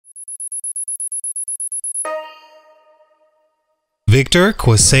Victor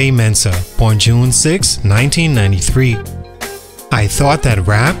Mensa, born June 6, 1993. I thought that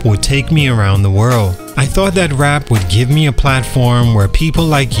rap would take me around the world. I thought that rap would give me a platform where people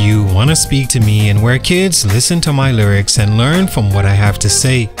like you want to speak to me and where kids listen to my lyrics and learn from what I have to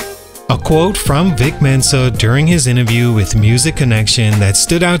say. A quote from Vic Mensa during his interview with Music Connection that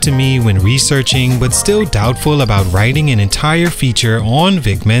stood out to me when researching but still doubtful about writing an entire feature on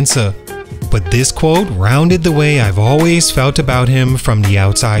Vic Mensa. But this quote rounded the way I've always felt about him from the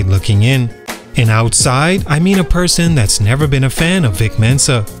outside looking in. And outside, I mean a person that's never been a fan of Vic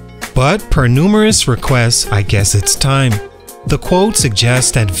Mensa. But per numerous requests, I guess it's time. The quote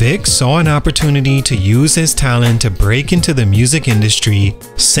suggests that Vic saw an opportunity to use his talent to break into the music industry,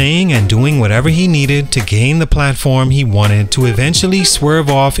 saying and doing whatever he needed to gain the platform he wanted to eventually swerve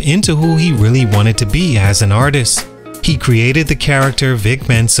off into who he really wanted to be as an artist. He created the character Vic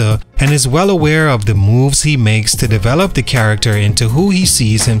Mensa and is well aware of the moves he makes to develop the character into who he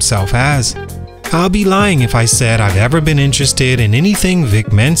sees himself as. I'll be lying if I said I've ever been interested in anything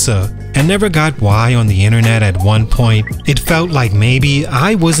Vic Mensa and never got why on the internet at one point. It felt like maybe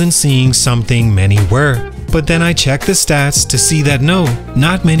I wasn't seeing something many were. But then I checked the stats to see that no,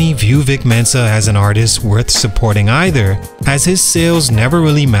 not many view Vic Mensa as an artist worth supporting either, as his sales never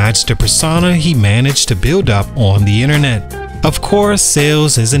really matched the persona he managed to build up on the internet. Of course,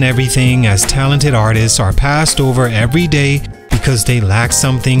 sales isn't everything, as talented artists are passed over every day because they lack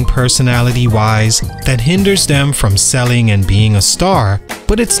something personality-wise that hinders them from selling and being a star,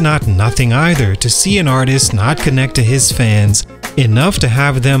 but it's not nothing either to see an artist not connect to his fans enough to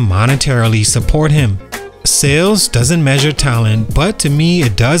have them monetarily support him. Sales doesn't measure talent, but to me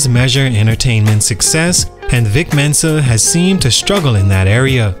it does measure entertainment success, and Vic Mensa has seemed to struggle in that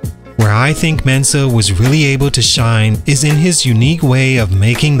area. Where I think Mensa was really able to shine is in his unique way of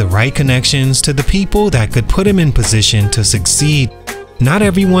making the right connections to the people that could put him in position to succeed. Not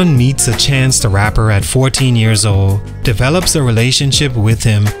everyone meets a Chance the Rapper at 14 years old, develops a relationship with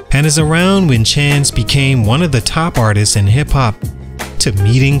him, and is around when Chance became one of the top artists in hip-hop. To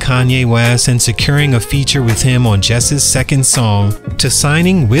meeting Kanye West and securing a feature with him on Jess's second song, to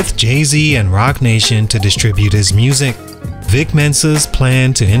signing with Jay-Z and Roc Nation to distribute his music. Vic Mensa's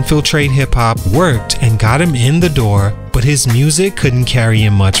plan to infiltrate hip-hop worked and got him in the door, but his music couldn't carry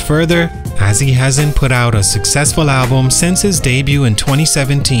him much further, as he hasn't put out a successful album since his debut in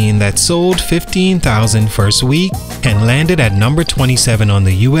 2017 that sold 15,000 first week and landed at number 27 on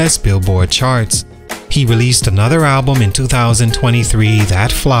the US Billboard charts. He released another album in 2023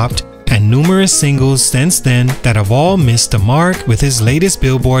 that flopped, and numerous singles since then that have all missed the mark, with his latest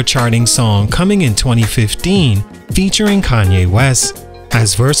Billboard charting song coming in 2015 featuring Kanye West.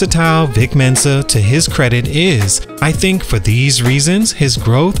 As versatile Vic Mensa to his credit is, I think for these reasons his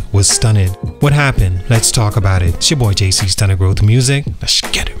growth was stunted. What happened? Let's talk about it. It's your boy JC, Stunted Growth Music. Let's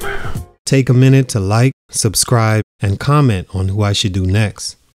get it, man. Take a minute to like, subscribe, and comment on who I should do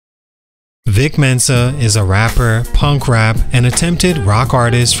next. Vic Mensa is a rapper, punk rap, and attempted rock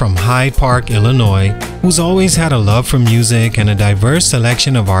artist from Hyde Park, Illinois, who's always had a love for music and a diverse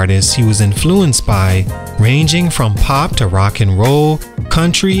selection of artists he was influenced by, ranging from pop to rock and roll,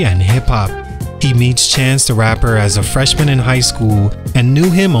 country, and hip-hop. He meets Chance the Rapper as a freshman in high school and knew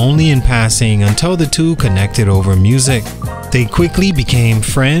him only in passing until the two connected over music. They quickly became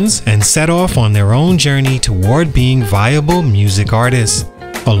friends and set off on their own journey toward being viable music artists.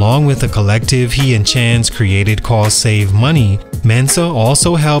 Along with a collective he and Chance created called Save Money, Mensa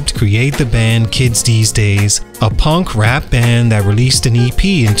also helped create the band Kids These Days, a punk rap band that released an EP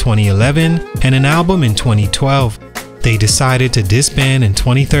in 2011 and an album in 2012. They decided to disband in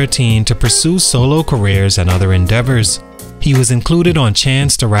 2013 to pursue solo careers and other endeavors. He was included on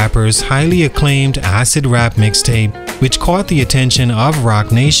Chance the Rapper's highly acclaimed acid rap mixtape, which caught the attention of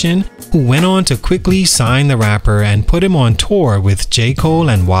Roc Nation, who went on to quickly sign the rapper and put him on tour with J. Cole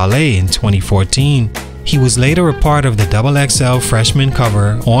and Wale in 2014. He was later a part of the XXL Freshman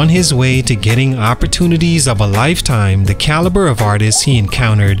cover, on his way to getting opportunities of a lifetime, the caliber of artists he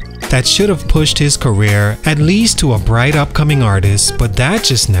encountered that should have pushed his career at least to a bright upcoming artist, but that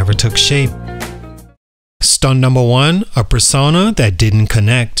just never took shape. Stunt number 1, a persona that didn't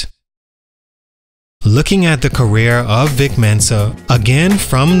connect. Looking at the career of Vic Mensa, again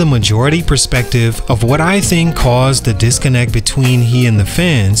from the majority perspective of what I think caused the disconnect between he and the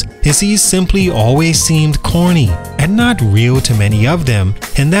fans, is he simply always seemed corny and not real to many of them,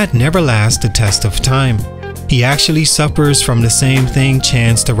 and that never lasts the test of time. He actually suffers from the same thing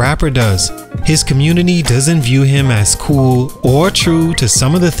Chance the Rapper does. His community doesn't view him as cool or true to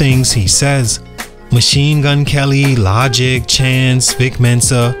some of the things he says. Machine Gun Kelly, Logic, Chance, Vic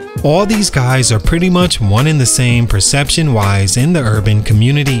Mensa, all these guys are pretty much one and the same perception-wise in the urban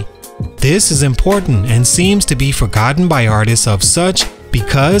community. This is important and seems to be forgotten by artists of such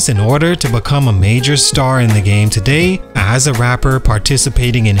because in order to become a major star in the game today, as a rapper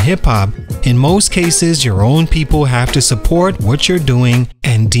participating in hip-hop, in most cases your own people have to support what you're doing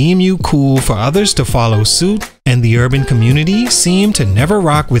and deem you cool for others to follow suit, and the urban community seem to never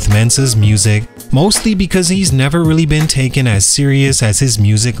rock with Mensa's music, mostly because he's never really been taken as serious as his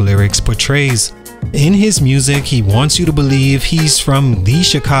music lyrics portrays. In his music, he wants you to believe he's from the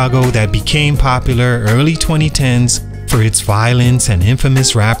Chicago that became popular early 2010s for its violence and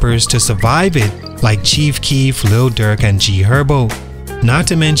infamous rappers to survive it like Chief Keef, Lil Durk, and G Herbo. Not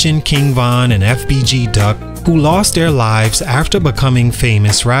to mention King Von and FBG Duck, who lost their lives after becoming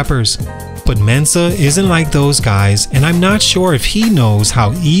famous rappers. But Mensa isn't like those guys, and I'm not sure if he knows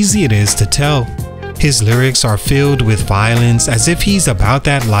how easy it is to tell. His lyrics are filled with violence as if he's about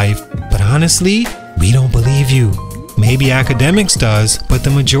that life, but honestly, we don't believe you. Maybe academics does, but the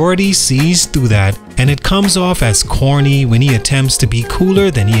majority sees through that, and it comes off as corny when he attempts to be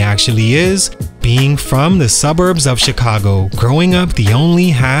cooler than he actually is, being from the suburbs of Chicago, growing up the only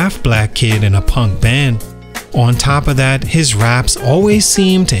half-black kid in a punk band. On top of that, his raps always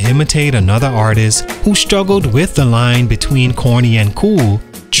seem to imitate another artist who struggled with the line between corny and cool,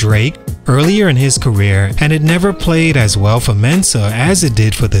 Drake, earlier in his career, and it never played as well for Mensa as it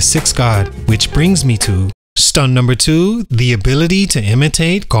did for the Sixth God, which brings me to stunt number 2, the ability to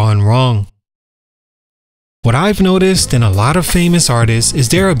imitate gone wrong. What I've noticed in a lot of famous artists is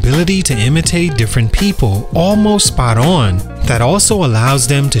their ability to imitate different people almost spot on, that also allows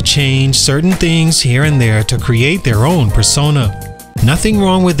them to change certain things here and there to create their own persona. Nothing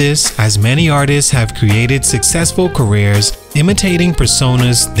wrong with this, as many artists have created successful careers imitating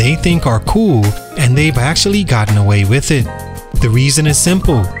personas they think are cool, and they've actually gotten away with it. The reason is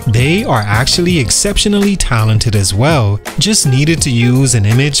simple, they are actually exceptionally talented as well, just needed to use an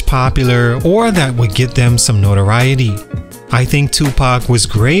image popular or that would get them some notoriety. I think Tupac was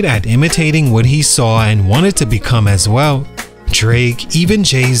great at imitating what he saw and wanted to become as well. Drake, even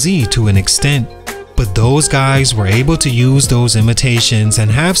Jay-Z to an extent. But those guys were able to use those imitations and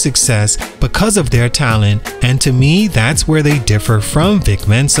have success because of their talent, and to me that's where they differ from Vic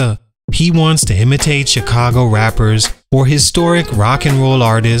Mensa. He wants to imitate Chicago rappers or historic rock and roll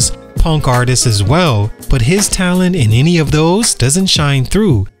artists, punk artists as well, but his talent in any of those doesn't shine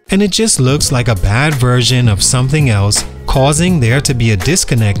through, and it just looks like a bad version of something else, causing there to be a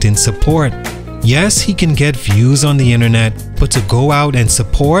disconnect in support. Yes, he can get views on the internet, but to go out and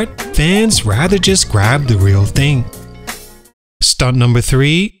support, fans rather just grab the real thing. Stunt number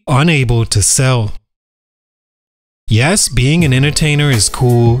 3, unable to sell. Yes, being an entertainer is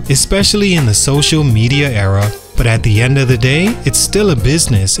cool, especially in the social media era, but at the end of the day, it's still a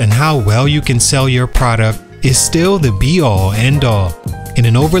business, and how well you can sell your product is still the be-all, end-all. In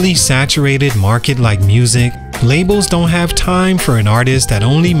an overly saturated market like music, labels don't have time for an artist that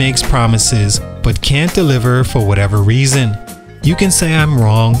only makes promises but can't deliver for whatever reason. You can say I'm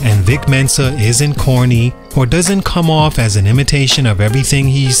wrong and Vic Mensa isn't corny or doesn't come off as an imitation of everything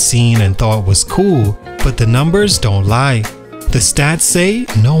he's seen and thought was cool, but the numbers don't lie. The stats say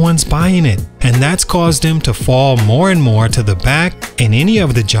no one's buying it, and that's caused him to fall more and more to the back in any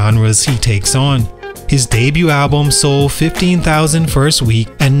of the genres he takes on. His debut album sold 15,000 first week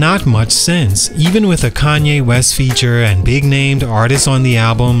and not much since, even with a Kanye West feature and big-named artists on the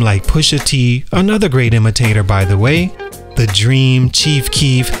album like Pusha T, another great imitator by the way. The Dream, Chief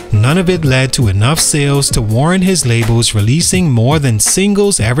Keef, none of it led to enough sales to warrant his labels releasing more than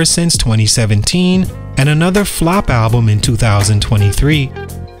singles ever since 2017 and another flop album in 2023.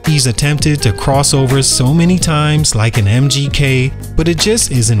 He's attempted to cross over so many times like an MGK, but it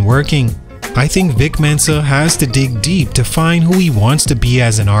just isn't working. I think Vic Mensa has to dig deep to find who he wants to be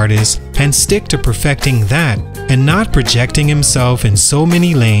as an artist and stick to perfecting that and not projecting himself in so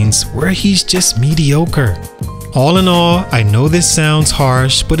many lanes where he's just mediocre. All in all, I know this sounds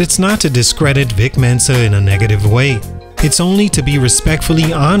harsh, but it's not to discredit Vic Mensa in a negative way. It's only to be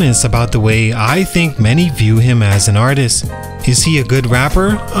respectfully honest about the way I think many view him as an artist. Is he a good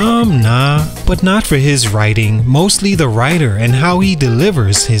rapper? Nah, but not for his writing, mostly the writer and how he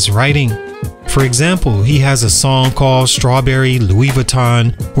delivers his writing. For example, he has a song called Strawberry Louis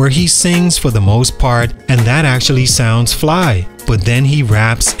Vuitton where he sings for the most part, and that actually sounds fly. But then he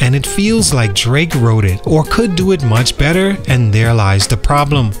raps and it feels like Drake wrote it or could do it much better, and there lies the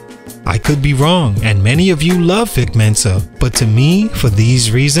problem. I could be wrong, and many of you love Vic Mensa, but to me, for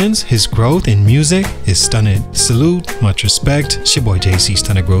these reasons, his growth in music is stunted. Salute, much respect, it's your boy JC,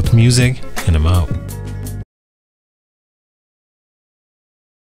 Stunted Growth Music, and I'm out.